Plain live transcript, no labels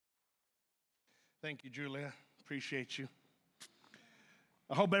Thank you, Julia. Appreciate you.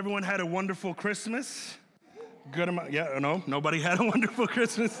 I hope everyone had a wonderful Christmas. Good amount. Yeah, no, nobody had a wonderful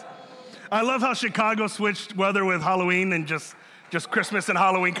Christmas. I love how Chicago switched weather with Halloween and just Christmas and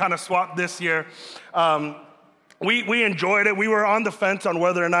Halloween kind of swapped this year. We enjoyed it. We were on the fence on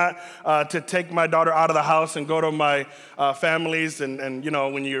whether or not to take my daughter out of the house and go to my families. And you know,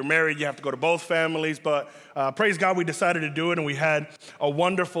 when you're married, you have to go to both families. But praise God, we decided to do it, and we had a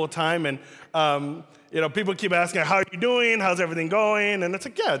wonderful time. And you know, people keep asking, how are you doing? How's everything going? And it's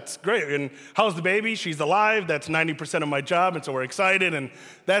like, yeah, it's great. And how's the baby? She's alive. That's 90% of my job, and so we're excited, and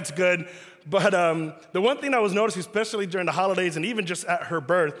that's good. But the one thing I was noticing, especially during the holidays and even just at her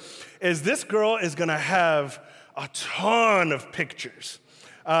birth, is this girl is going to have a ton of pictures.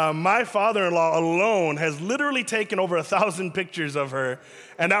 My father-in-law alone has literally taken over 1,000 pictures of her,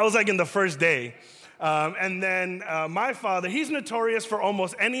 and that was like in the first day. And then my father, he's notorious for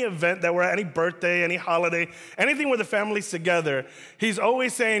almost any event that we're at, any birthday, any holiday, anything where the family's together. He's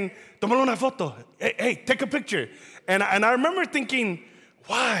always saying, "Tómale una foto. Hey, take a picture." And I remember thinking,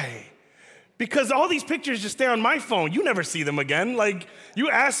 why? Because all these pictures just stay on my phone. You never see them again. Like, you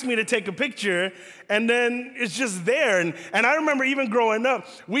asked me to take a picture, and then it's just there. And I remember even growing up,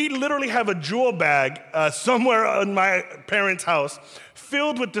 we literally have a jewel bag somewhere in my parents' house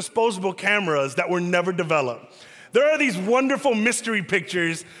filled with disposable cameras that were never developed. There are these wonderful mystery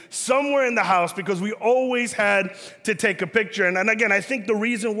pictures somewhere in the house because we always had to take a picture. And again, I think the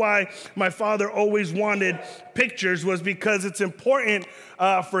reason why my father always wanted pictures was because it's important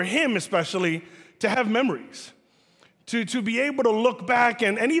for him especially to have memories. To be able to look back,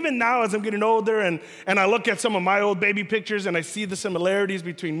 and even now as I'm getting older and I look at some of my old baby pictures and I see the similarities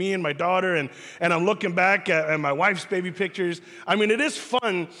between me and my daughter, and I'm looking back at my wife's baby pictures. I mean, it is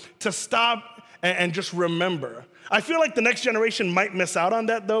fun to stop and just remember. I feel like the next generation might miss out on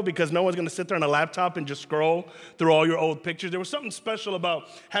that, though, because no one's going to sit there on a laptop and just scroll through all your old pictures. There was something special about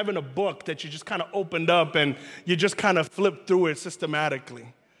having a book that you just kind of opened up and you just kind of flipped through it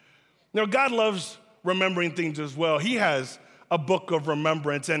systematically. Now, God loves remembering things as well. He has a book of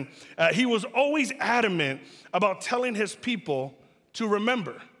remembrance, and he was always adamant about telling his people to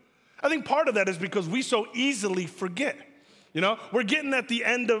remember. I think part of that is because we so easily forget. You know, we're getting at the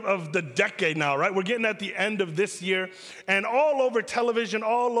end of the decade now, right? We're getting at the end of this year, and all over television,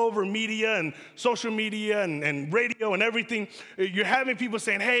 all over media and social media and radio and everything, you're having people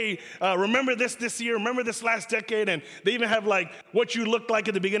saying, hey, remember this year, remember this last decade, and they even have like what you looked like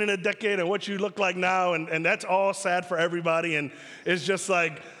at the beginning of the decade and what you look like now, and that's all sad for everybody, and it's just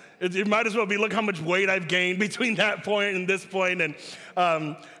like, it might as well be, look how much weight I've gained between that point and this point. And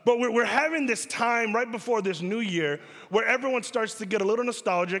but we're having this time right before this new year where everyone starts to get a little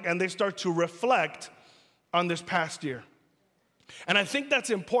nostalgic and they start to reflect on this past year. And I think that's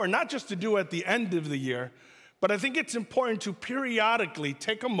important, not just to do at the end of the year, but I think it's important to periodically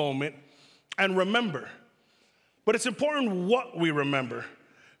take a moment and remember. But it's important what we remember,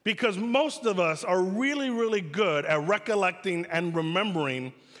 because most of us are really, really good at recollecting and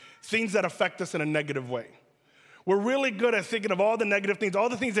remembering things that affect us in a negative way. We're really good at thinking of all the negative things, all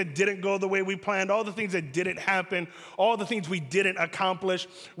the things that didn't go the way we planned, all the things that didn't happen, all the things we didn't accomplish.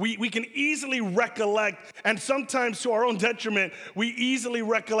 We can easily recollect, and sometimes to our own detriment, we easily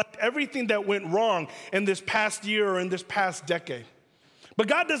recollect everything that went wrong in this past year or in this past decade. But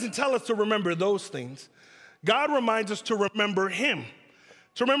God doesn't tell us to remember those things. God reminds us to remember him,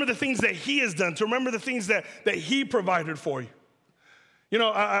 to remember the things that he has done, to remember the things that he provided for you. You know,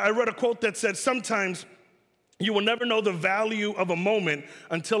 I read a quote that said, sometimes you will never know the value of a moment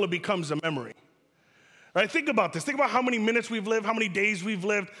until it becomes a memory. Right? Think about this. Think about how many minutes we've lived, how many days we've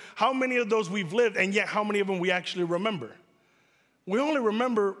lived, how many of those we've lived, and yet how many of them we actually remember. We only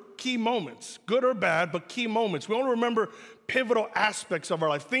remember key moments, good or bad, but key moments. We only remember pivotal aspects of our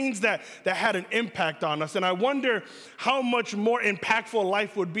life, things that had an impact on us. And I wonder how much more impactful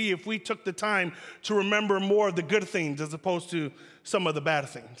life would be if we took the time to remember more of the good things as opposed to some of the bad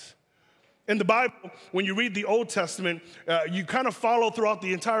things. In the Bible, when you read the Old Testament, you kind of follow throughout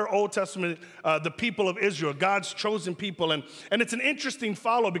the entire Old Testament the people of Israel, God's chosen people. And it's an interesting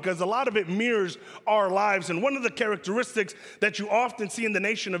follow because a lot of it mirrors our lives. And one of the characteristics that you often see in the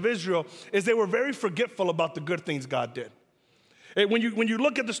nation of Israel is they were very forgetful about the good things God did. When you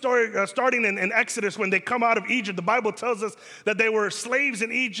look at the story starting in Exodus, when they come out of Egypt, the Bible tells us that they were slaves in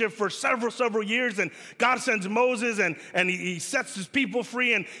Egypt for several years, and God sends Moses, and he sets his people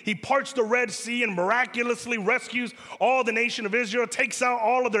free, and he parts the Red Sea and miraculously rescues all the nation of Israel, takes out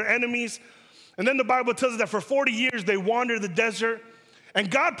all of their enemies. And then the Bible tells us that for 40 years they wandered the desert, And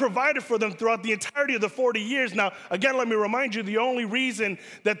God provided for them throughout the entirety of the 40 years. Now, again, let me remind you, the only reason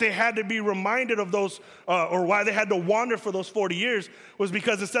that they had to be reminded of those, or why they had to wander for those 40 years, was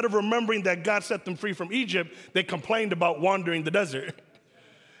because instead of remembering that God set them free from Egypt, they complained about wandering the desert.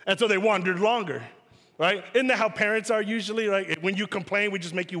 And so they wandered longer, right? Isn't that how parents are usually? Like when you complain, we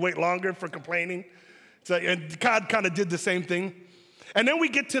just make you wait longer for complaining. So, and God kind of did the same thing. And then we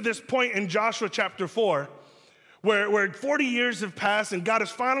get to this point in Joshua chapter 4, where 40 years have passed and God has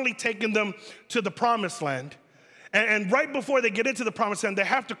finally taken them to the promised land. And right before they get into the promised land, they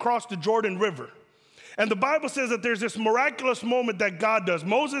have to cross the Jordan River. And the Bible says that there's this miraculous moment that God does.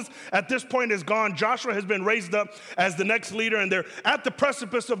 Moses at this point is gone. Joshua has been raised up as the next leader, and they're at the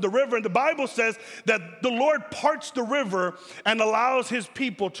precipice of the river. And the Bible says that the Lord parts the river and allows his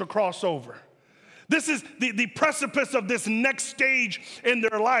people to cross over. This is the precipice of this next stage in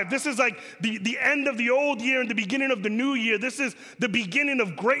their life. This is like the end of the old year and the beginning of the new year. This is the beginning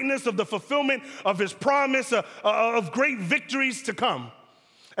of greatness, of the fulfillment of his promise, of great victories to come.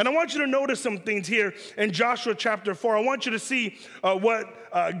 And I want you to notice some things here in Joshua chapter 4. I want you to see what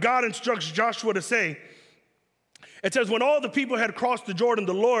God instructs Joshua to say. It says, when all the people had crossed the Jordan,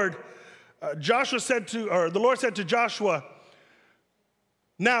 the Lord said to Joshua,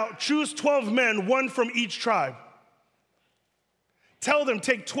 now choose 12 men, one from each tribe. Tell them,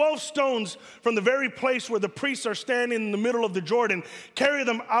 take 12 stones from the very place where the priests are standing in the middle of the Jordan, carry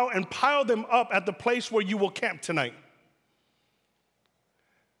them out and pile them up at the place where you will camp tonight.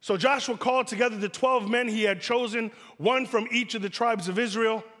 So Joshua called together the 12 men he had chosen, one from each of the tribes of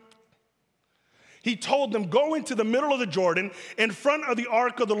Israel. He told them, go into the middle of the Jordan in front of the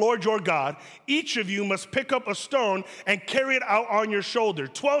ark of the Lord your God. Each of you must pick up a stone and carry it out on your shoulder.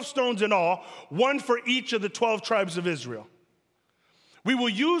 12 stones in all, one for each of the 12 tribes of Israel. We will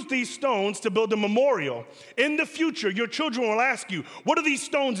use these stones to build a memorial. In the future, your children will ask you, what do these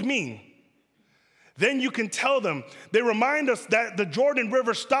stones mean? Then you can tell them, they remind us that the Jordan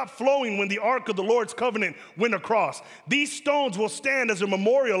River stopped flowing when the ark of the Lord's covenant went across. These stones will stand as a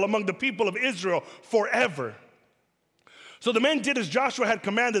memorial among the people of Israel forever. So the men did as Joshua had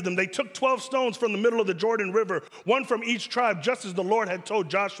commanded them. They took 12 stones from the middle of the Jordan River, one from each tribe, just as the Lord had told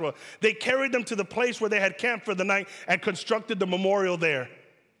Joshua. They carried them to the place where they had camped for the night and constructed the memorial there.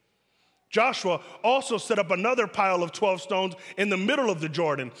 Joshua also set up another pile of 12 stones in the middle of the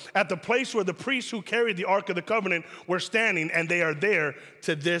Jordan at the place where the priests who carried the Ark of the Covenant were standing, and they are there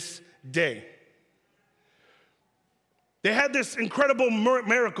to this day. They had this incredible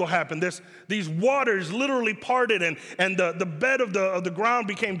miracle happen. These waters literally parted, and the bed of the ground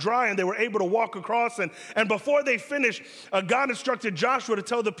became dry, and they were able to walk across. And before they finished, God instructed Joshua to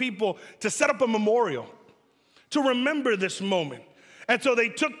tell the people to set up a memorial to remember this moment. And so they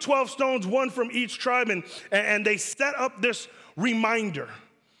took 12 stones, one from each tribe, and they set up this reminder.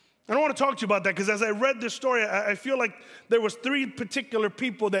 And I want to talk to you about that because as I read this story, I feel like there was 3 particular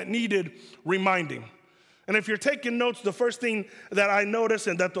people that needed reminding. And if you're taking notes, the first thing that I noticed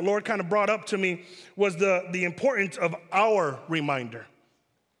and that the Lord kind of brought up to me was the importance of our reminder.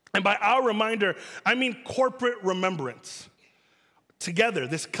 And by our reminder, I mean corporate remembrance. Together,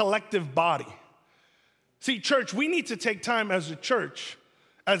 this collective body. See, church, we need to take time as a church,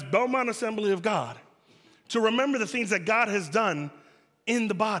 as Belmont Assembly of God, to remember the things that God has done in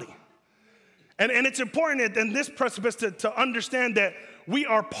the body. And it's important in this precipice to understand that we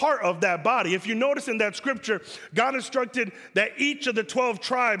are part of that body. If you notice in that scripture, God instructed that each of the 12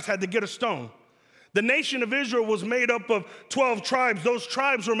 tribes had to get a stone. The nation of Israel was made up of 12 tribes. Those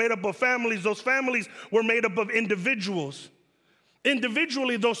tribes were made up of families. Those families were made up of individuals.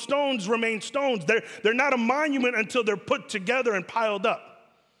 Individually, those stones remain stones. They're not a monument until they're put together and piled up.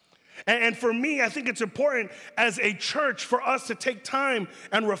 And for me, I think it's important as a church for us to take time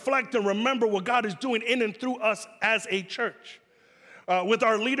and reflect and remember what God is doing in and through us as a church. With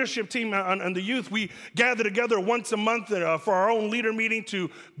our leadership team and the youth, we gather together once a month for our own leader meeting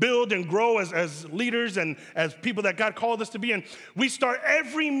to build and grow as leaders and as people that God called us to be. And we start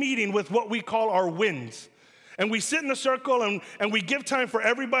every meeting with what we call our wins. And we sit in a circle and we give time for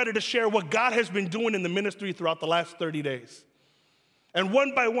everybody to share what God has been doing in the ministry throughout the last 30 days. And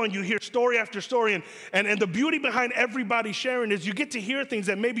one by one, you hear story after story. And the beauty behind everybody sharing is you get to hear things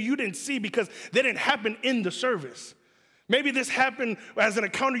that maybe you didn't see because they didn't happen in the service. Maybe this happened as an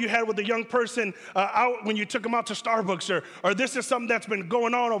encounter you had with a young person out when you took them out to Starbucks, or this is something that's been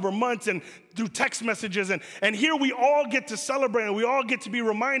going on over months and through text messages. And here we all get to celebrate and we all get to be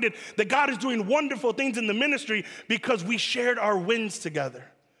reminded that God is doing wonderful things in the ministry because we shared our wins together.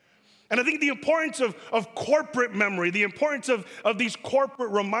 And I think the importance of corporate memory, the importance of these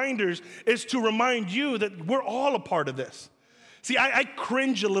corporate reminders is to remind you that we're all a part of this. See, I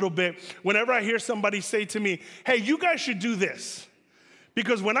cringe a little bit whenever I hear somebody say to me, hey, you guys should do this.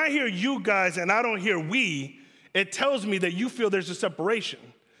 Because when I hear you guys and I don't hear we, it tells me that you feel there's a separation,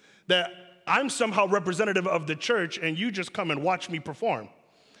 that I'm somehow representative of the church and you just come and watch me perform.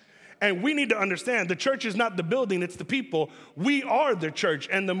 And we need to understand the church is not the building, it's the people. We are the church.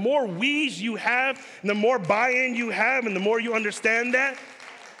 And the more we's you have, and the more buy-in you have, and the more you understand that.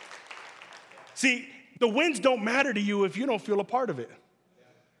 See, the wins don't matter to you if you don't feel a part of it,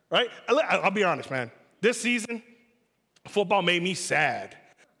 right? I'll be honest, man. This season, football made me sad.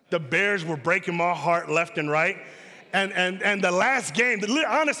 The Bears were breaking my heart left and right. And the last game,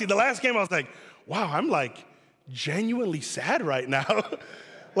 honestly, the last game, I was like, wow, I'm like genuinely sad right now.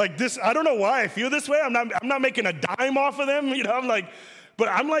 Like this, I don't know why I feel this way. I'm not making a dime off of them, you know.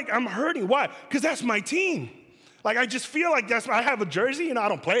 I'm hurting. Why? Because that's my team. Like I just feel like I have a jersey, you know, I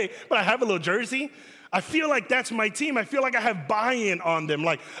don't play, but I have a little jersey. I feel like that's my team. I feel like I have buy-in on them.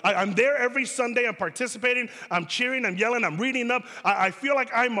 Like I'm there every Sunday, I'm participating, I'm cheering, I'm yelling, I'm reading up. I feel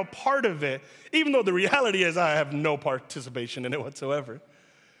like I'm a part of it, even though the reality is I have no participation in it whatsoever.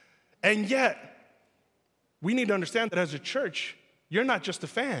 And yet, we need to understand that as a church, you're not just a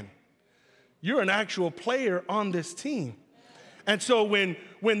fan. You're an actual player on this team. And so when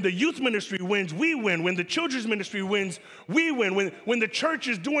the youth ministry wins, we win. When the children's ministry wins, we win. When the church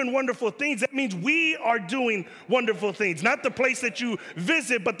is doing wonderful things, that means we are doing wonderful things. Not the place that you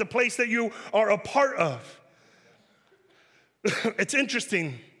visit, but the place that you are a part of. It's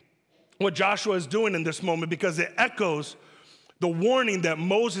interesting what Joshua is doing in this moment because it echoes the warning that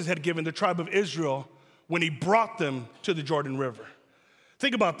Moses had given the tribe of Israel when he brought them to the Jordan River.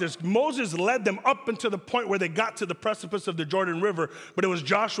 Think about this. Moses led them up until the point where they got to the precipice of the Jordan River, but it was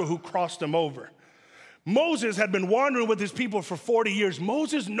Joshua who crossed them over. Moses had been wandering with his people for 40 years.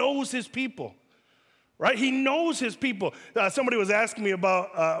 Moses knows his people, right? He knows his people. Somebody was asking me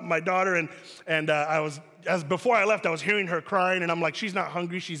about my daughter, and before I left, I was hearing her crying, and I'm like, she's not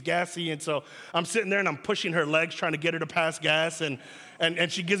hungry, she's gassy, and so I'm sitting there and I'm pushing her legs, trying to get her to pass gas, and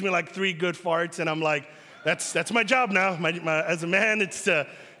she gives me like 3 good farts, and I'm like, That's my job now. As a man, it's to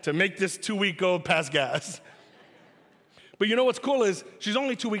make this 2-week-old pass gas. But you know what's cool is she's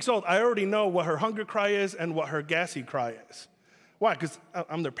only 2 weeks old. I already know what her hunger cry is and what her gassy cry is. Why? Because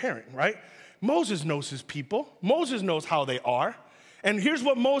I'm their parent, right? Moses knows his people. Moses knows how they are. And here's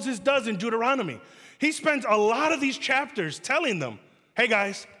what Moses does in Deuteronomy. He spends a lot of these chapters telling them, hey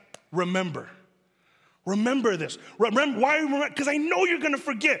guys, remember. Remember this. Remember, why? Because I know you're going to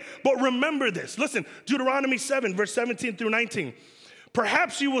forget, but remember this. Listen, Deuteronomy 7, verse 17 through 19.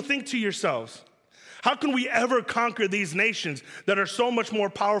 Perhaps you will think to yourselves, how can we ever conquer these nations that are so much more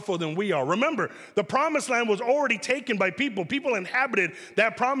powerful than we are? Remember, the promised land was already taken by people. People inhabited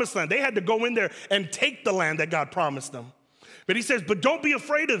that promised land. They had to go in there and take the land that God promised them. But he says, but don't be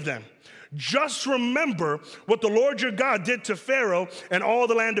afraid of them. Just remember what the Lord your God did to Pharaoh and all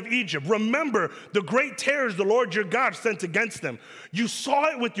the land of Egypt. Remember the great terrors the Lord your God sent against them. You saw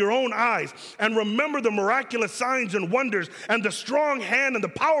it with your own eyes. And remember the miraculous signs and wonders and the strong hand and the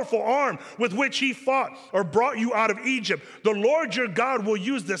powerful arm with which he fought or brought you out of Egypt. The Lord your God will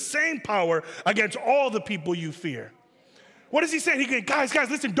use the same power against all the people you fear. What is he saying? He goes, guys,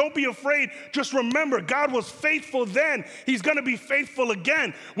 listen, don't be afraid. Just remember, God was faithful then. He's going to be faithful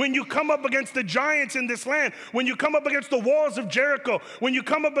again. When you come up against the giants in this land, when you come up against the walls of Jericho, when you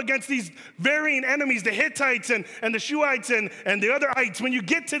come up against these varying enemies, the Hittites and the Shuhites and the other ites, when you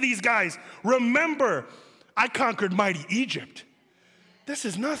get to these guys, remember, I conquered mighty Egypt. This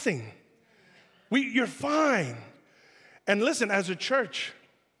is nothing. You're fine. And listen, as a church,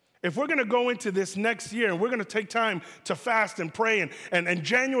 if we're going to go into this next year and we're going to take time to fast and pray, and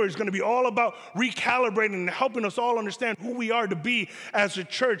January is going to be all about recalibrating and helping us all understand who we are to be as a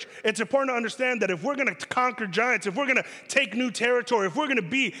church, it's important to understand that if we're going to conquer giants, if we're going to take new territory, if we're going to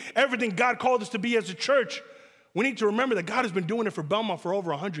be everything God called us to be as a church, we need to remember that God has been doing it for Belmont for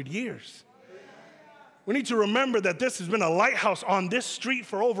over 100 years. We need to remember that this has been a lighthouse on this street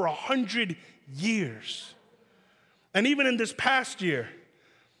for over 100 years. And even in this past year,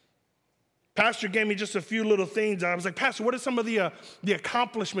 Pastor gave me just a few little things. I was like, Pastor, what are some of the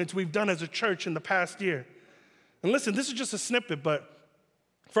accomplishments we've done as a church in the past year? And listen, this is just a snippet, but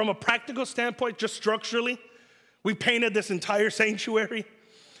from a practical standpoint, just structurally, we painted this entire sanctuary.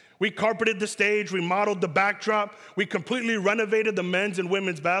 We carpeted the stage, remodeled the backdrop. We completely renovated the men's and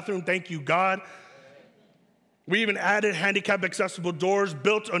women's bathroom. Thank you, God. We even added handicap accessible doors,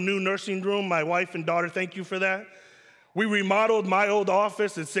 built a new nursing room. My wife and daughter, thank you for that. We remodeled my old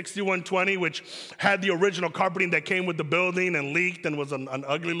office at 6120, which had the original carpeting that came with the building and leaked and was an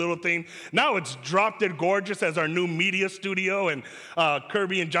ugly little thing. Now it's drop dead gorgeous as our new media studio, and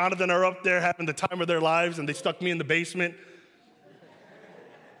Kirby and Jonathan are up there having the time of their lives, and they stuck me in the basement.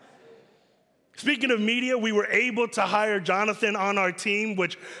 Speaking of media, we were able to hire Jonathan on our team,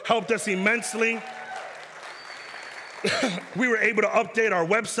 which helped us immensely. We were able to update our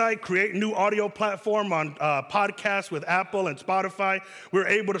website, create a new audio platform on podcasts with Apple and Spotify. We were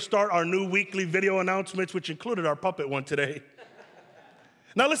able to start our new weekly video announcements, which included our puppet one today.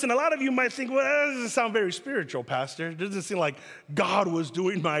 Now listen, a lot of you might think, well, that doesn't sound very spiritual, Pastor. It doesn't seem like God was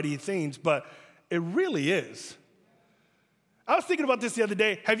doing mighty things, but it really is. I was thinking about this the other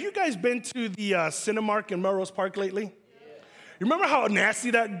day. Have you guys been to the Cinemark in Melrose Park lately? You remember how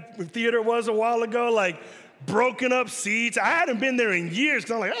nasty that theater was a while ago? Like, broken up seats. I hadn't been there in years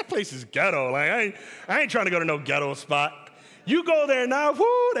because I'm like, that place is ghetto. Like, I ain't trying to go to no ghetto spot. You go there now,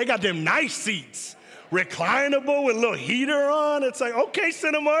 whoo, they got them nice seats. Reclinable with a little heater on. It's like, okay,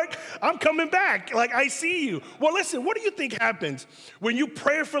 Cinemark, I'm coming back. Like, I see you. Well, listen, what do you think happens when you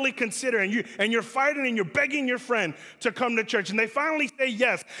prayerfully consider and you're fighting and you're begging your friend to come to church, and they finally say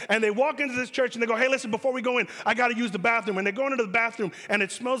yes, and they walk into this church and they go, hey, listen, before we go in, I got to use the bathroom. And they go into the bathroom and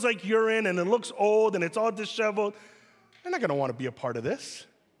it smells like urine and it looks old and it's all disheveled. They're not going to want to be a part of this.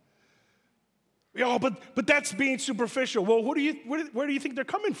 Oh, but that's being superficial. Well, where do you think they're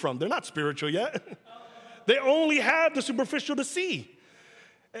coming from? They're not spiritual yet. They only have the superficial to see.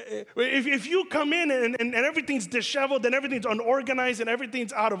 If you come in and everything's disheveled and everything's unorganized and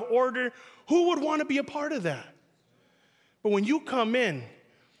everything's out of order, who would want to be a part of that? But when you come in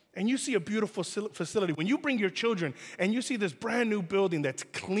and you see a beautiful facility, when you bring your children and you see this brand new building that's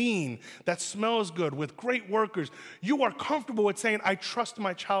clean, that smells good, with great workers, you are comfortable with saying, I trust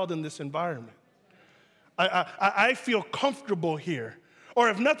my child in this environment. I feel comfortable here. Or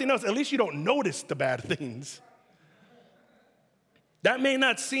if nothing else, at least you don't notice the bad things. That may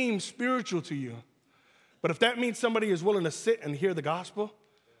not seem spiritual to you, but if that means somebody is willing to sit and hear the gospel,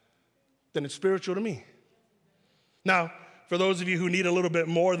 then it's spiritual to me. Now, for those of you who need a little bit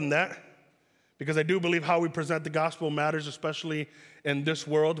more than that, because I do believe how we present the gospel matters, especially in this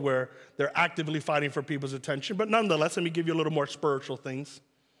world where they're actively fighting for people's attention. But nonetheless, let me give you a little more spiritual things.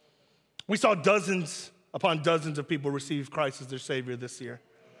 We saw dozens upon dozens of people receive Christ as their Savior this year.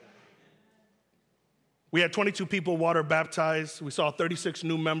 We had 22 people water baptized. We saw 36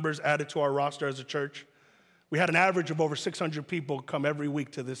 new members added to our roster as a church. We had an average of over 600 people come every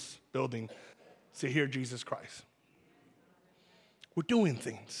week to this building to hear Jesus Christ. We're doing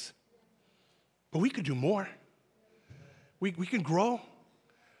things, but we could do more. We can grow.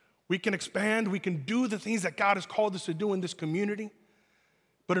 We can expand. We can do the things that God has called us to do in this community.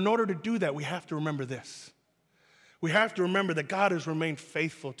 But in order to do that, we have to remember this. We have to remember that God has remained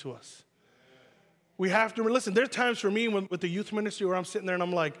faithful to us. We have to, listen, there's times for me with the youth ministry where I'm sitting there and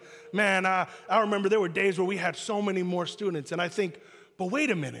I'm like, man, I remember there were days where we had so many more students. And I think, but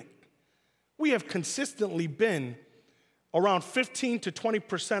wait a minute. We have consistently been around 15 to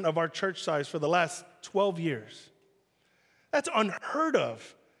 20% of our church size for the last 12 years. That's unheard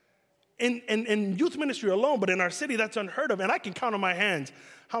of. In youth ministry alone, but in our city, that's unheard of. And I can count on my hands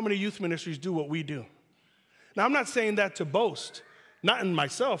how many youth ministries do what we do. Now, I'm not saying that to boast, not in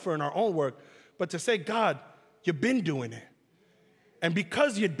myself or in our own work, but to say, God, you've been doing it. And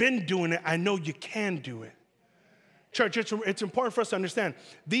because you've been doing it, I know you can do it. Church, it's important for us to understand,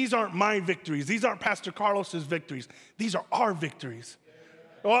 these aren't my victories. These aren't Pastor Carlos's victories. These are our victories.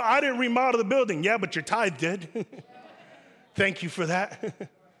 Well, I didn't remodel the building. Yeah, but your tithe did. Thank you for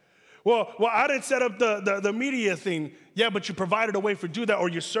that. Well, I didn't set up the media thing. Yeah, but you provided a way for do that, or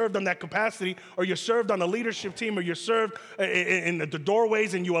you served on that capacity, or you served on the leadership team, or you served in the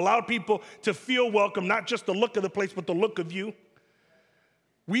doorways, and you allowed people to feel welcome, not just the look of the place, but the look of you.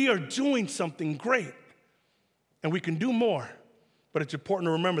 We are doing something great, and we can do more, but it's important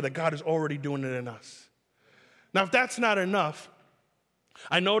to remember that God is already doing it in us. Now, if that's not enough,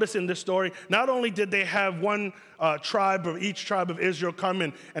 I noticed in this story, not only did they have one tribe of each tribe of Israel come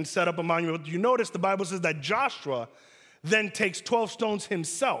in and set up a monument, you notice the Bible says that Joshua then takes 12 stones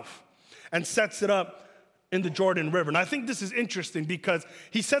himself and sets it up in the Jordan River. And I think this is interesting because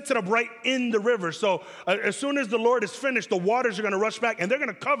he sets it up right in the river. So as soon as the Lord is finished, the waters are going to rush back and they're going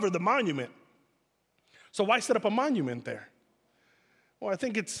to cover the monument. So why set up a monument there? Well, I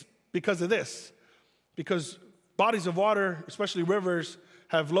think it's because of this. Because bodies of water, especially rivers,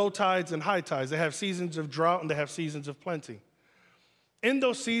 have low tides and high tides. They have seasons of drought and they have seasons of plenty. In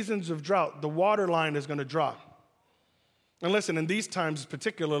those seasons of drought, the water line is going to drop. And listen, in these times,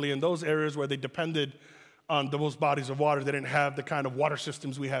 particularly in those areas where they depended on those bodies of water. They didn't have the kind of water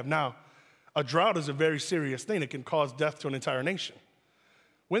systems we have now. A drought is a very serious thing. It can cause death to an entire nation.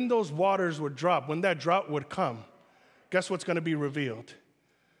 When those waters would drop, when that drought would come, guess what's going to be revealed?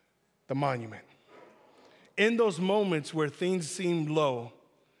 The monument. In those moments where things seem low,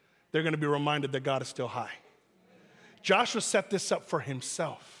 they're going to be reminded that God is still high. Joshua set this up for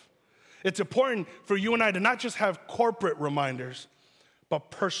himself. It's important for you and I to not just have corporate reminders,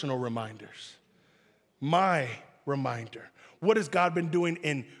 but personal reminders. My reminder. What has God been doing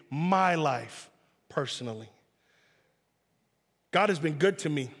in my life personally? God has been good to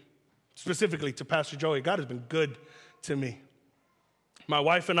me, specifically to Pastor Joey. God has been good to me. My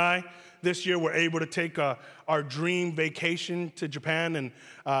wife and I, this year, were able to take our dream vacation to Japan, and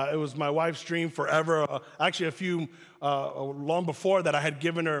it was my wife's dream forever. Actually, long before that, I had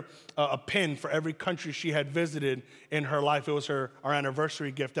given her a pin for every country she had visited in her life. It was our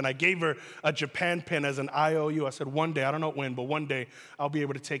anniversary gift, and I gave her a Japan pin as an IOU. I said, one day, I don't know when, but one day I'll be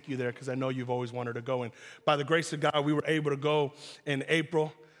able to take you there because I know you've always wanted to go. And by the grace of God, we were able to go in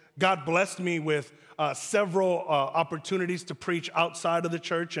April. God blessed me with several opportunities to preach outside of the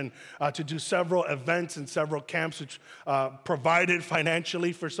church and to do several events and several camps, which provided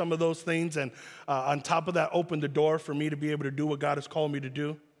financially for some of those things. And on top of that, opened the door for me to be able to do what God has called me to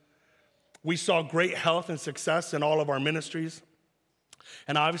do. We saw great health and success in all of our ministries.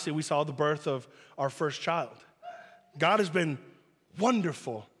 And obviously, we saw the birth of our first child. God has been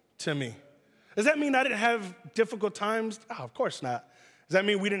wonderful to me. Does that mean I didn't have difficult times? Oh, of course not. Does that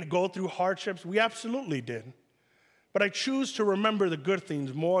mean we didn't go through hardships? We absolutely did. But I choose to remember the good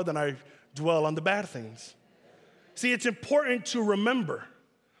things more than I dwell on the bad things. See, it's important to remember,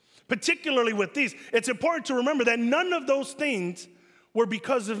 particularly with these, it's important to remember that none of those things were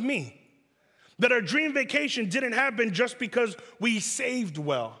because of me. That our dream vacation didn't happen just because we saved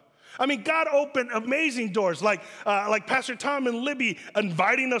well. I mean, God opened amazing doors, like Pastor Tom and Libby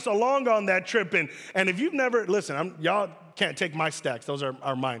inviting us along on that trip. And if you've never, listen, y'all can't take my stacks. Those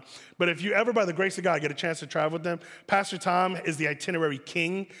are mine. But if you ever, by the grace of God, get a chance to travel with them, Pastor Tom is the itinerary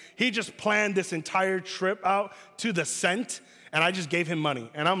king. He just planned this entire trip out to the cent, and I just gave him money.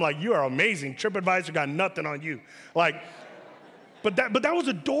 And I'm like, you are amazing. TripAdvisor got nothing on you. But that was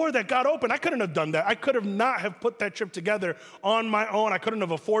a door that God opened. I couldn't have done that. I could have not have put that trip together on my own. I couldn't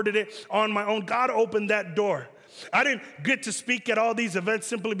have afforded it on my own. God opened that door. I didn't get to speak at all these events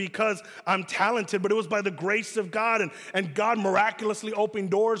simply because I'm talented, but it was by the grace of God, and God miraculously opened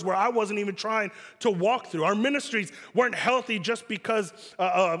doors where I wasn't even trying to walk through. Our ministries weren't healthy just because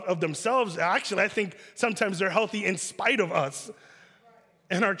of themselves. Actually, I think sometimes they're healthy in spite of us.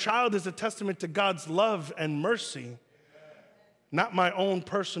 And our child is a testament to God's love and mercy, not my own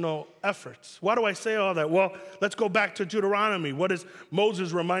personal efforts. Why do I say all that? Well, let's go back to Deuteronomy. What is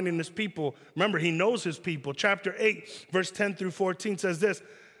Moses reminding his people? Remember, he knows his people. Chapter 8, verse 10 through 14 says this. He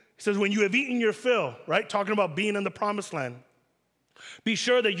says, when you have eaten your fill, right? Talking about being in the promised land. Be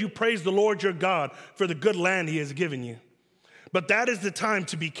sure that you praise the Lord your God for the good land he has given you. But that is the time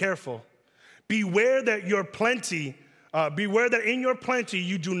to be careful. Beware that in your plenty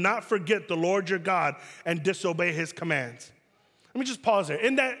you do not forget the Lord your God and disobey his commands. Let me just pause there.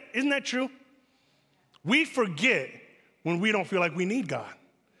 Isn't that true? We forget when we don't feel like we need God.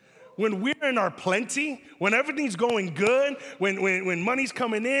 When we're in our plenty, when everything's going good, when money's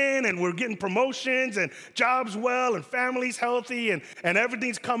coming in and we're getting promotions and jobs well and family's healthy and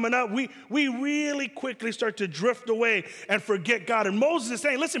everything's coming up, we really quickly start to drift away and forget God. And Moses is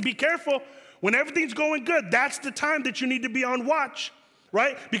saying, listen, be careful. When everything's going good, that's the time that you need to be on watch.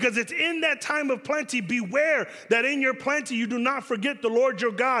 Right? Because it's in that time of plenty, beware that in your plenty you do not forget the Lord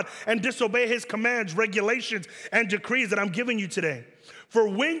your God and disobey his commands, regulations, and decrees that I'm giving you today. For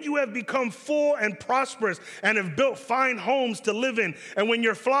when you have become full and prosperous and have built fine homes to live in, and when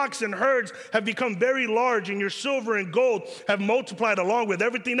your flocks and herds have become very large and your silver and gold have multiplied along with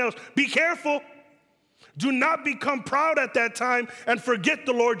everything else, be careful. Do not become proud at that time and forget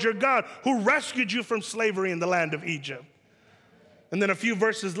the Lord your God who rescued you from slavery in the land of Egypt. And then a few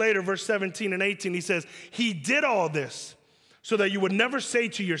verses later, verse 17 and 18, he says, he did all this so that you would never say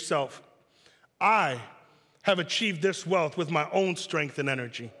to yourself, I have achieved this wealth with my own strength and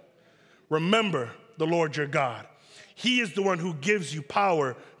energy. Remember the Lord your God. He is the one who gives you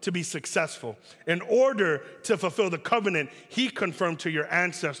power to be successful in order to fulfill the covenant he confirmed to your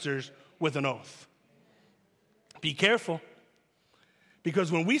ancestors with an oath. Be careful,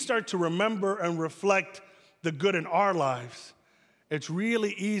 because when we start to remember and reflect the good in our lives, it's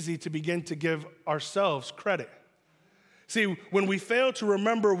really easy to begin to give ourselves credit. See, when we fail to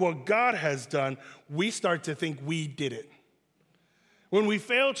remember what God has done, we start to think we did it. When we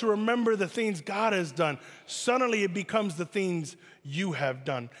fail to remember the things God has done, suddenly it becomes the things you have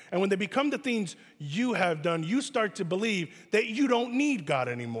done. And when they become the things you have done, you start to believe that you don't need God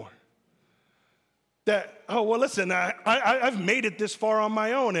anymore. That, oh, well, listen, I've made it this far on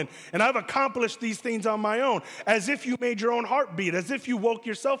my own, and I've accomplished these things on my own, as if you made your own heartbeat, as if you woke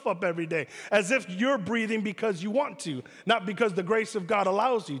yourself up every day, as if you're breathing because you want to, not because the grace of God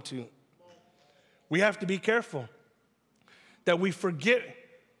allows you to. We have to be careful that we forget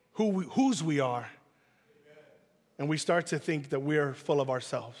whose we are, and we start to think that we're full of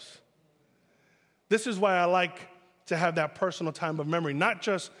ourselves. This is why I like to have that personal time of memory, not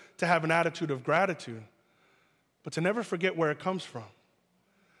just to have an attitude of gratitude, but to never forget where it comes from.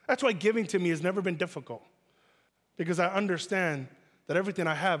 That's why giving to me has never been difficult, because I understand that everything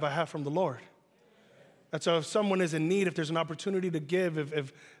I have from the Lord. And so if someone is in need, if there's an opportunity to give,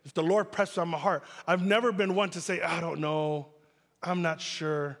 if the Lord presses on my heart, I've never been one to say, I don't know, I'm not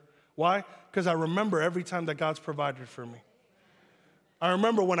sure. Why? Because I remember every time that God's provided for me. I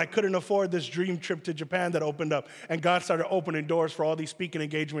remember when I couldn't afford this dream trip to Japan that opened up, and God started opening doors for all these speaking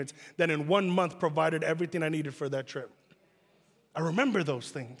engagements that in 1 month provided everything I needed for that trip. I remember those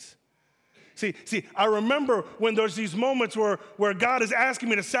things. See, I remember when there's these moments where God is asking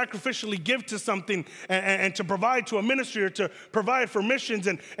me to sacrificially give to something and to provide to a ministry or to provide for missions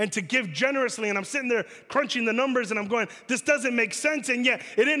and to give generously. And I'm sitting there crunching the numbers and I'm going, this doesn't make sense. And yet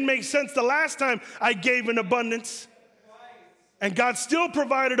it didn't make sense the last time I gave in abundance. And God still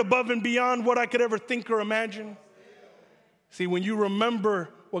provided above and beyond what I could ever think or imagine. See, when you remember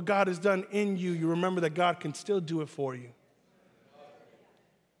what God has done in you, you remember that God can still do it for you.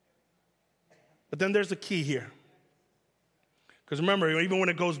 But then there's a key here. Because remember, even when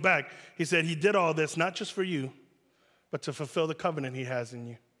it goes back, he said he did all this not just for you, but to fulfill the covenant he has in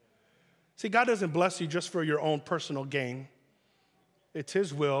you. See, God doesn't bless you just for your own personal gain. It's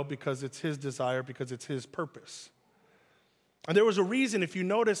his will because it's his desire, because it's his purpose. And there was a reason, if you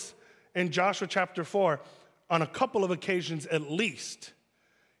notice in Joshua chapter 4, on a couple of occasions at least,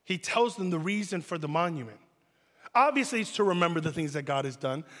 he tells them the reason for the monument. Obviously, it's to remember the things that God has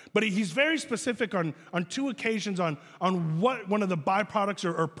done, but he's very specific on 2 occasions on what one of the byproducts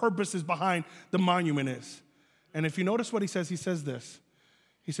or purposes behind the monument is. And if you notice what he says this.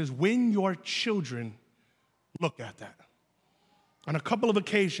 He says, when your children look at that. On a couple of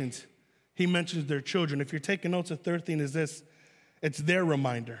occasions, he mentions their children. If you're taking notes, the third thing is this. It's their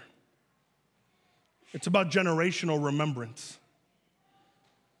reminder. It's about generational remembrance.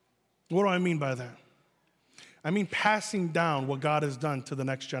 What do I mean by that? I mean passing down what God has done to the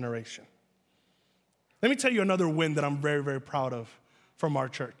next generation. Let me tell you another win that I'm very, very proud of from our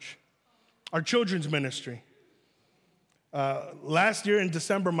church. Our children's ministry. Last year in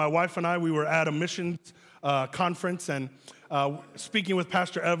December, my wife and I, we were at a missions conference, and speaking with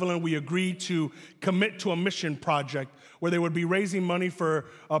Pastor Evelyn, we agreed to commit to a mission project where they would be raising money for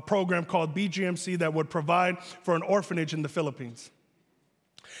a program called BGMC that would provide for an orphanage in the Philippines.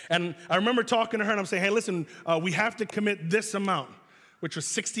 And I remember talking to her, and I'm saying, hey, listen, we have to commit this amount, which was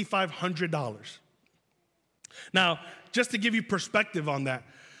 $6,500. Now, just to give you perspective on that,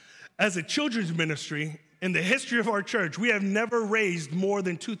 as a children's ministry, in the history of our church, we have never raised more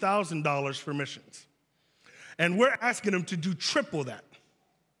than $2,000 for missions. And we're asking them to do triple that.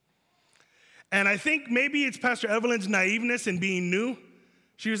 And I think maybe it's Pastor Evelyn's naiveness in being new.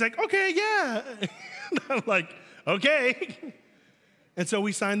 She was like, okay, yeah. I'm like, okay. And so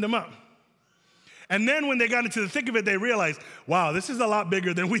we signed them up. And then when they got into the thick of it, they realized, wow, this is a lot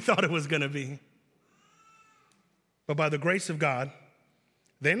bigger than we thought it was going to be. But by the grace of God,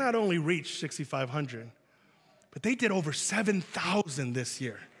 they not only reached 6,500, but they did over 7,000 this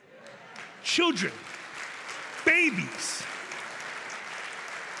year. Children, babies.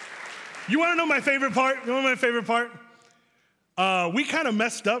 You want to know my favorite part? You know my favorite part? We kind of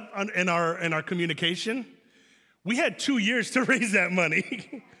messed up in our communication. We had 2 years to raise that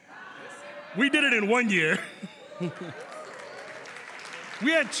money. We did it in 1 year.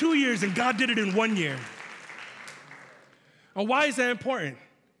 We had 2 years, and God did it in 1 year. And why is that important?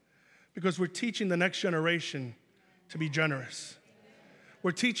 Because we're teaching the next generation to be generous.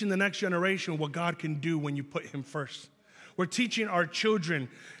 We're teaching the next generation what God can do when you put him first. We're teaching our children,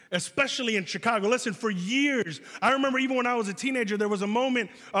 especially in Chicago. Listen, for years, I remember even when I was a teenager, there was a moment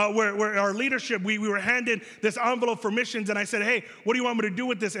where our leadership, we were handed this envelope for missions, and I said, hey, what do you want me to do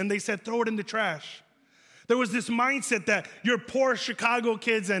with this? And they said, throw it in the trash. There was this mindset that you're poor Chicago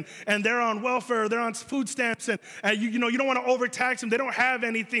kids and they're on welfare, they're on food stamps, and you don't want to overtax them. They don't have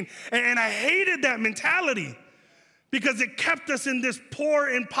anything. And I hated that mentality because it kept us in this poor,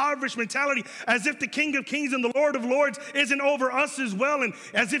 impoverished mentality, as if the King of Kings and the Lord of Lords isn't over us as well, and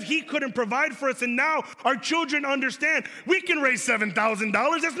as if he couldn't provide for us. And now our children understand we can raise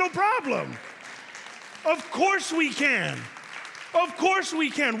 $7,000. That's no problem. Of course we can. Of course we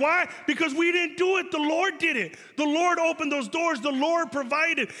can. Why? Because we didn't do it. The Lord did it. The Lord opened those doors. The Lord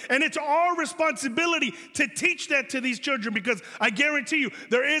provided. And it's our responsibility to teach that to these children, because I guarantee you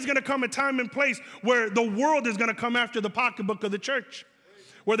there is going to come a time and place where the world is going to come after the pocketbook of the church,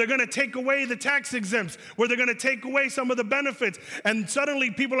 where they're going to take away the tax exempts, where they're going to take away some of the benefits. And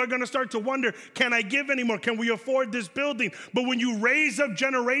suddenly people are going to start to wonder, can I give anymore? Can we afford this building? But when you raise up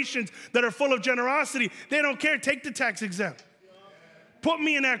generations that are full of generosity, they don't care. Take the tax exempt. Put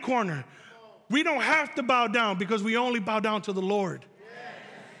me in that corner. We don't have to bow down, because we only bow down to the Lord.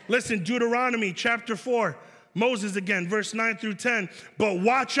 Listen, Deuteronomy chapter 4, Moses again, verse 9 through 10. But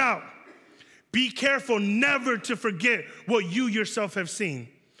watch out. Be careful never to forget what you yourself have seen.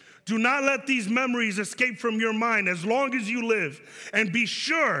 Do not let these memories escape from your mind as long as you live. And be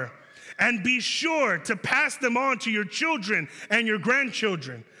sure to pass them on to your children and your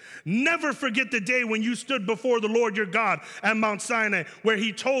grandchildren. Never forget the day when you stood before the Lord your God at Mount Sinai, where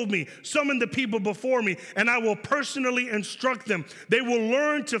he told me, summon the people before me, and I will personally instruct them. They will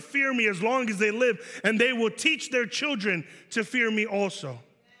learn to fear me as long as they live, and they will teach their children to fear me also.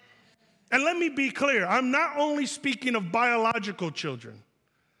 And let me be clear, I'm not only speaking of biological children,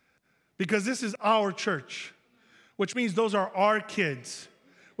 because this is our church, which means those are our kids,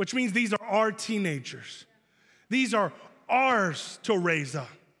 which means these are our teenagers. These are ours to raise up.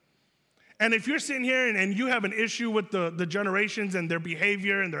 And if you're sitting here and you have an issue with the generations and their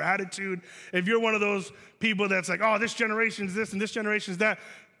behavior and their attitude, if you're one of those people that's like, oh, this generation's this and this generation's that,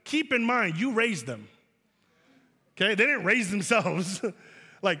 keep in mind, you raised them. Okay? They didn't raise themselves.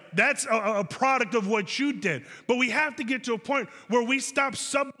 Like, that's a product of what you did. But we have to get to a point where we stop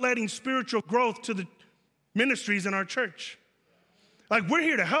subletting spiritual growth to the ministries in our church. Like, we're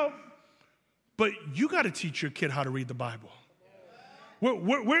here to help, but you got to teach your kid how to read the Bible.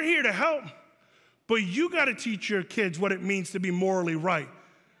 We're here to help, but you got to teach your kids what it means to be morally right.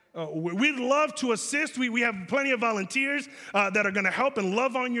 We'd love to assist. We have plenty of volunteers that are going to help and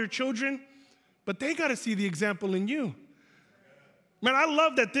love on your children, but they got to see the example in you. Man, I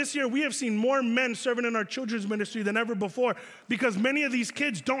love that this year we have seen more men serving in our children's ministry than ever before, because many of these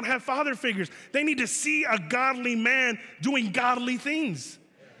kids don't have father figures. They need to see a godly man doing godly things.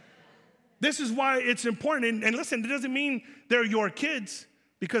 This is why it's important. And listen, it doesn't mean they're your kids,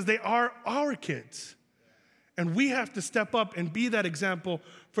 because they are our kids. And we have to step up and be that example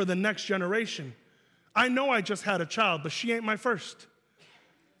for the next generation. I know I just had a child, but she ain't my first.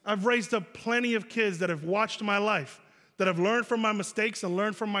 I've raised up plenty of kids that have watched my life, that have learned from my mistakes and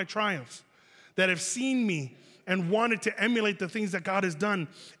learned from my triumphs, that have seen me and wanted to emulate the things that God has done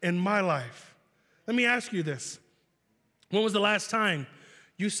in my life. Let me ask you this. When was the last time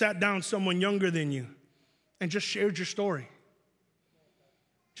you sat down someone younger than you and just shared your story?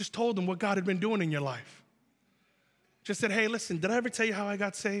 Just told them what God had been doing in your life. Just said, hey, listen, did I ever tell you how I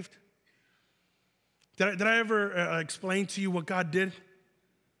got saved? Did I ever explain to you what God did?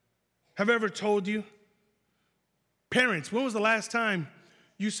 Have I ever told you? Parents, when was the last time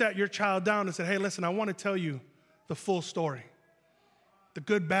you sat your child down and said, hey, listen, I want to tell you the full story, the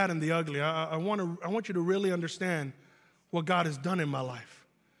good, bad, and the ugly. I want you to really understand what God has done in my life.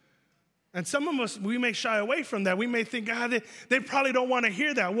 And some of us, we may shy away from that. We may think, they probably don't want to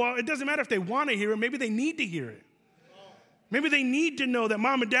hear that. Well, it doesn't matter if they want to hear it. Maybe they need to hear it. Maybe they need to know that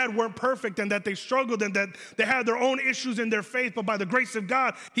mom and dad weren't perfect and that they struggled and that they had their own issues in their faith, but by the grace of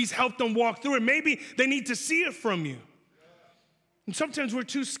God, he's helped them walk through it. Maybe they need to see it from you. And sometimes we're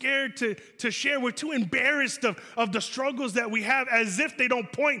too scared to share. We're too embarrassed of the struggles that we have, as if they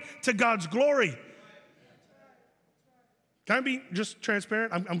don't point to God's glory. Can I be just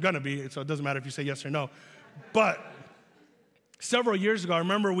transparent? I'm going to be, so it doesn't matter if you say yes or no. But several years ago, I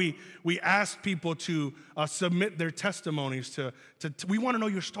remember we asked people to submit their testimonies. We want to know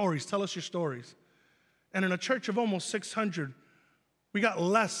your stories. Tell us your stories. And in a church of almost 600, we got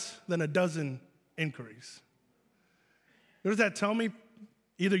less than a dozen inquiries. What does that tell me?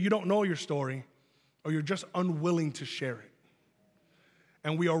 Either you don't know your story or you're just unwilling to share it.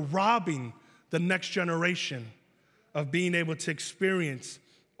 And we are robbing the next generation of being able to experience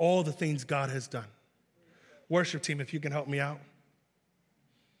all the things God has done. Worship team, if you can help me out.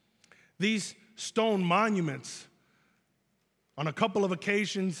 These stone monuments, on a couple of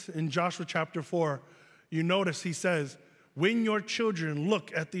occasions in Joshua chapter 4, you notice he says, when your children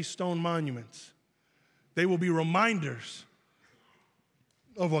look at these stone monuments, they will be reminders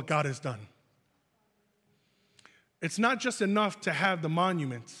of what God has done. it's not just enough to have the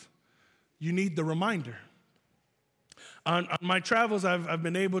monuments. You need the reminder. On my travels, I've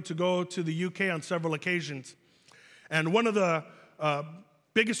been able to go to the UK on several occasions. And one of the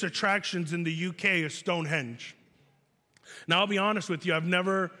biggest attractions in the UK is Stonehenge. Now, I'll be honest with you, I've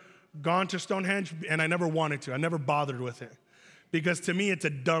never gone to Stonehenge, and I never wanted to. I never bothered with it. Because to me, it's a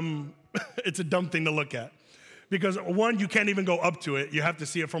dumb thing to look at. Because one, you can't even go up to it. You have to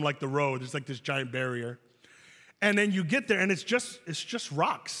see it from like the road. It's like this giant barrier. And then you get there, and it's just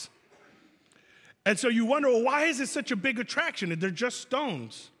rocks. And so you wonder, well, why is it such a big attraction? They're just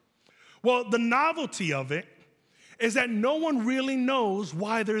stones. Well, the novelty of it is that no one really knows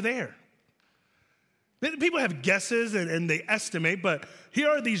why they're there. People have guesses and they estimate, but here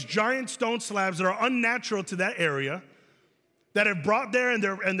are these giant stone slabs that are unnatural to that area, that are brought there and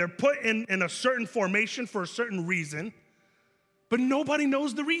they're put in a certain formation for a certain reason, but nobody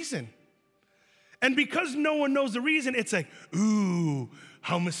knows the reason. And because no one knows the reason, it's like, ooh,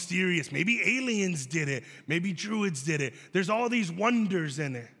 how mysterious. Maybe aliens did it. Maybe druids did it. There's all these wonders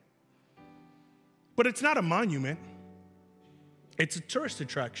in it. But it's not a monument. It's a tourist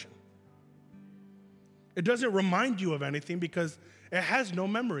attraction. It doesn't remind you of anything because it has no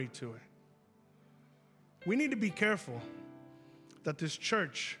memory to it. We need to be careful that this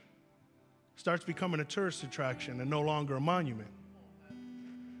church starts becoming a tourist attraction and no longer a monument.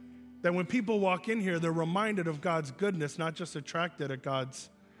 That when people walk in here, they're reminded of God's goodness, not just attracted at God's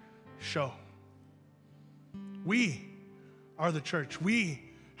show. We are the church. We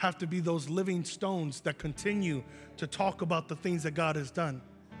have to be those living stones that continue to talk about the things that God has done.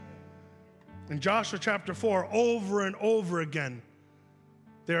 In Joshua chapter 4, over and over again,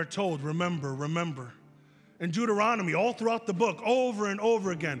 they are told, remember, remember. In Deuteronomy, all throughout the book, over and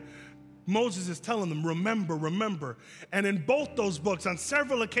over again, Moses is telling them, remember, remember. And in both those books, on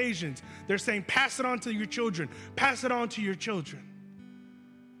several occasions, they're saying, pass it on to your children, pass it on to your children.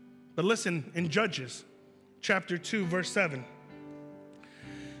 But listen, in Judges chapter 2, verse 7,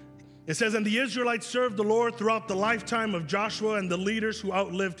 it says, and the Israelites served the Lord throughout the lifetime of Joshua and the leaders who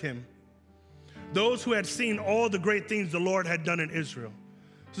outlived him, those who had seen all the great things the Lord had done in Israel.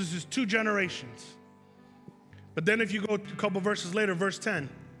 So this is 2 generations. But then if you go a couple verses later, verse 10,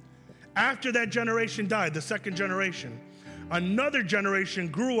 after that generation died, the second generation, another generation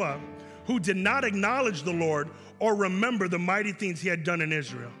grew up who did not acknowledge the Lord or remember the mighty things he had done in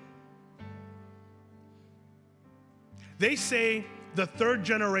Israel. They say the third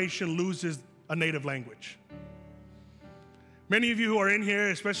generation loses a native language. Many of you who are in here,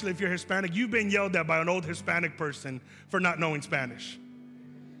 especially if you're Hispanic, you've been yelled at by an old Hispanic person for not knowing Spanish.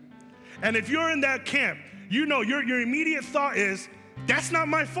 And if you're in that camp, you know your immediate thought is, that's not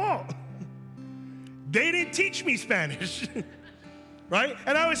my fault. They didn't teach me Spanish, right?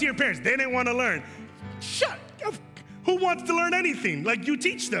 And I always hear parents, they didn't want to learn. Shut up. Who wants to learn anything? Like, you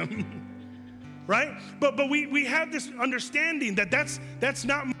teach them, right? But we have this understanding that that's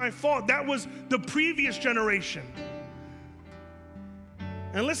not my fault. That was the previous generation.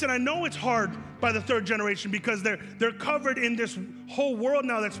 And listen, I know it's hard by the third generation because they're covered in this whole world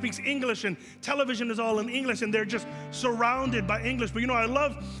now that speaks English, and television is all in English, and they're just surrounded by English. But I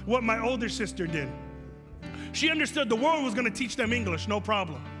love what my older sister did. She understood the world was going to teach them English, no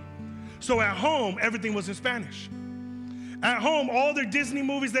problem. So at home, everything was in Spanish. At home, all their Disney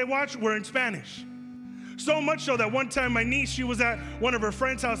movies they watched were in Spanish. So much so that one time my niece, she was at one of her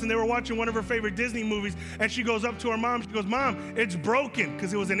friend's house and they were watching one of her favorite Disney movies, and she goes up to her mom, she goes, Mom, it's broken,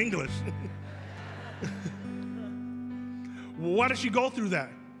 because it was in English. Why did she go through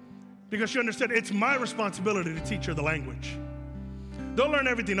that? Because she understood it's my responsibility to teach her the language. They'll learn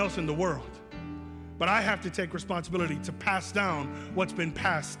everything else in the world, but I have to take responsibility to pass down what's been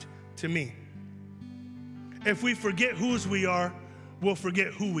passed to me. If we forget whose we are, we'll forget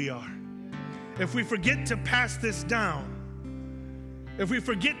who we are. If we forget to pass this down, if we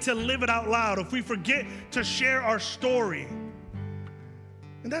forget to live it out loud, if we forget to share our story,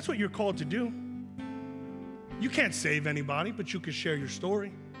 and that's what you're called to do. You can't save anybody, but you can share your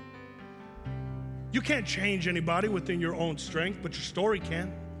story. You can't change anybody within your own strength, but your story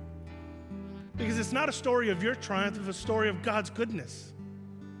can. Because it's not a story of your triumph, it's a story of God's goodness.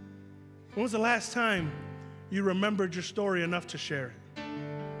 When was the last time you remembered your story enough to share it?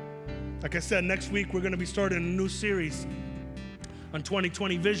 Like I said, next week we're going to be starting a new series on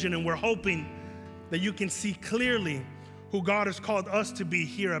 2020 Vision, and we're hoping that you can see clearly who God has called us to be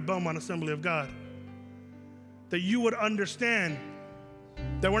here at Belmont Assembly of God. That you would understand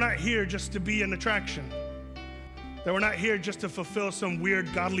that we're not here just to be an attraction. That we're not here just to fulfill some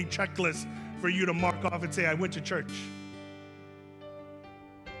weird godly checklist for you to mark off and say, I went to church.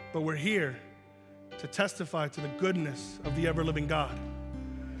 But we're here to testify to the goodness of the ever-living God,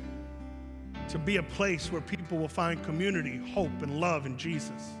 to be a place where people will find community, hope, and love in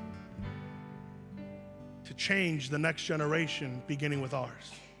Jesus, to change the next generation beginning with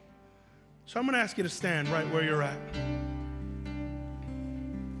ours. So I'm going to ask you to stand right where you're at.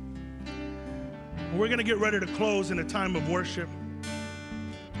 We're going to get ready to close in a time of worship.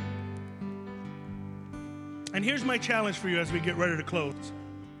 And here's my challenge for you as we get ready to close.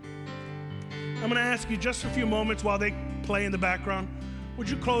 I'm going to ask you just a few moments while they play in the background. Would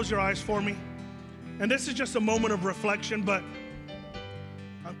you close your eyes for me? And this is just a moment of reflection, but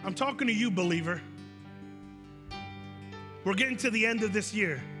I'm talking to you, believer. We're getting to the end of this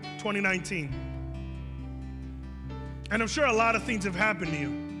year, 2019. And I'm sure a lot of things have happened to you.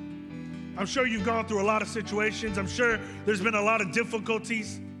 I'm sure you've gone through a lot of situations. I'm sure there's been a lot of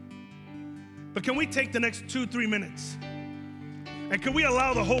difficulties. But can we take the next 2-3 minutes? And can we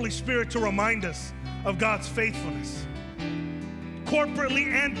allow the Holy Spirit to remind us of God's faithfulness, corporately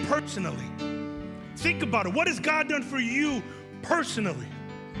and personally? Think about it. What has God done for you personally?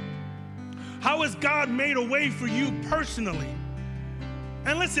 How has God made a way for you personally?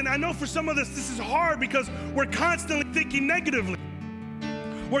 And listen, I know for some of us this is hard because we're constantly thinking negatively.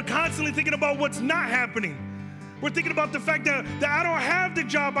 We're constantly thinking about what's not happening. We're thinking about the fact that I don't have the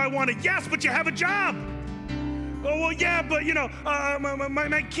job I wanted. Yes, but you have a job. Oh, well, yeah, but you know,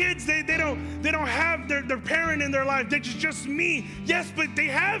 my kids, they don't have their parent in their life. They're just me. Yes, but they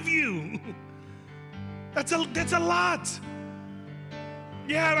have you. That's a lot.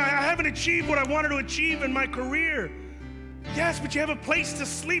 Yeah, I haven't achieved what I wanted to achieve in my career. Yes, but you have a place to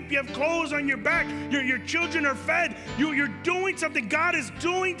sleep. You have clothes on your back. Your children are fed. You're doing something. God is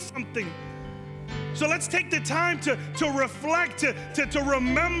doing something. So let's take the time to reflect, to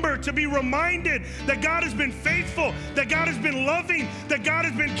remember, to be reminded that God has been faithful, that God has been loving, that God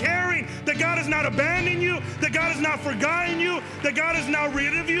has been caring, that God has not abandoned you, that God has not forgotten you, that God is not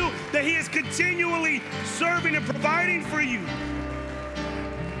rid of you, that He is continually serving and providing for you.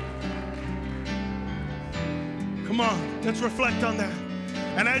 Come on, let's reflect on that.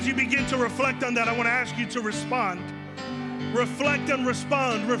 And as you begin to reflect on that, I want to ask you to respond. Reflect and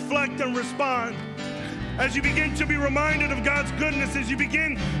respond. Reflect and respond. As you begin to be reminded of God's goodness, as you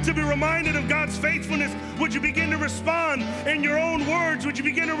begin to be reminded of God's faithfulness, would you begin to respond in your own words? Would you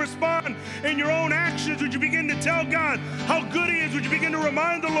begin to respond in your own actions? Would you begin to tell God how good He is? Would you begin to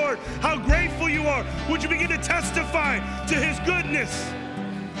remind the Lord how grateful you are? Would you begin to testify to His goodness?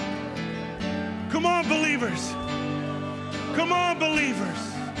 Come on, believers. Come on, believers.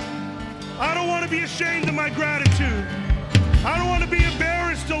 I don't want to be ashamed of my gratitude. I don't want to be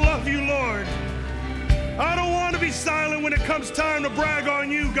embarrassed to love you, Lord. I don't want to be silent when it comes time to brag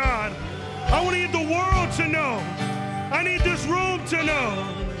on you, God. I want to need the world to know. I need this room to know.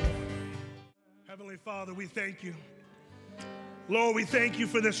 Heavenly Father, we thank you. Lord, we thank you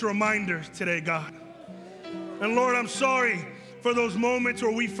for this reminder today, God. And Lord, I'm sorry for those moments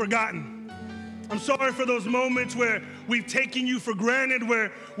where we've forgotten. I'm sorry for those moments where we've taken you for granted,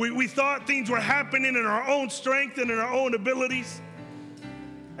 where we thought things were happening in our own strength and in our own abilities.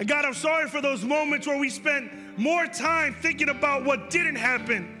 And God, I'm sorry for those moments where we spent more time thinking about what didn't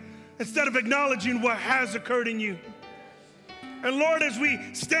happen instead of acknowledging what has occurred in you. And Lord, as we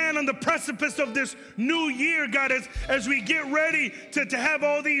stand on the precipice of this new year, God, as we get ready to have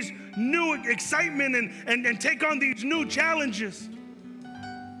all these new excitement and take on these new challenges,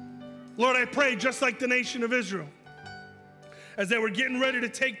 Lord, I pray just like the nation of Israel, as they were getting ready to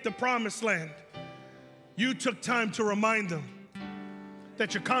take the promised land, you took time to remind them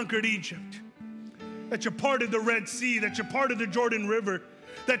that you conquered Egypt, that you parted the Red Sea, that you parted the Jordan River,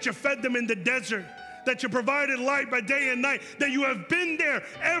 that you fed them in the desert, that you provided light by day and night, that you have been there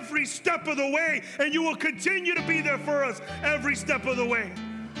every step of the way, and you will continue to be there for us every step of the way.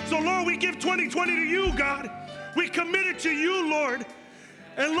 So Lord, we give 2020 to you, God. We commit it to you, Lord.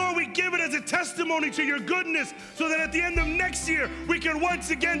 And Lord, we give it as a testimony to your goodness so that at the end of next year, we can once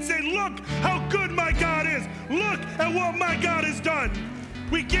again say, look how good my God is. Look at what my God has done.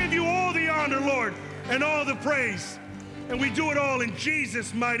 We give you all the honor, Lord, and all the praise. And we do it all in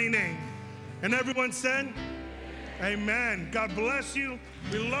Jesus' mighty name. And everyone said, amen. God bless you.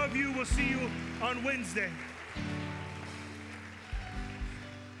 We love you. We'll see you on Wednesday.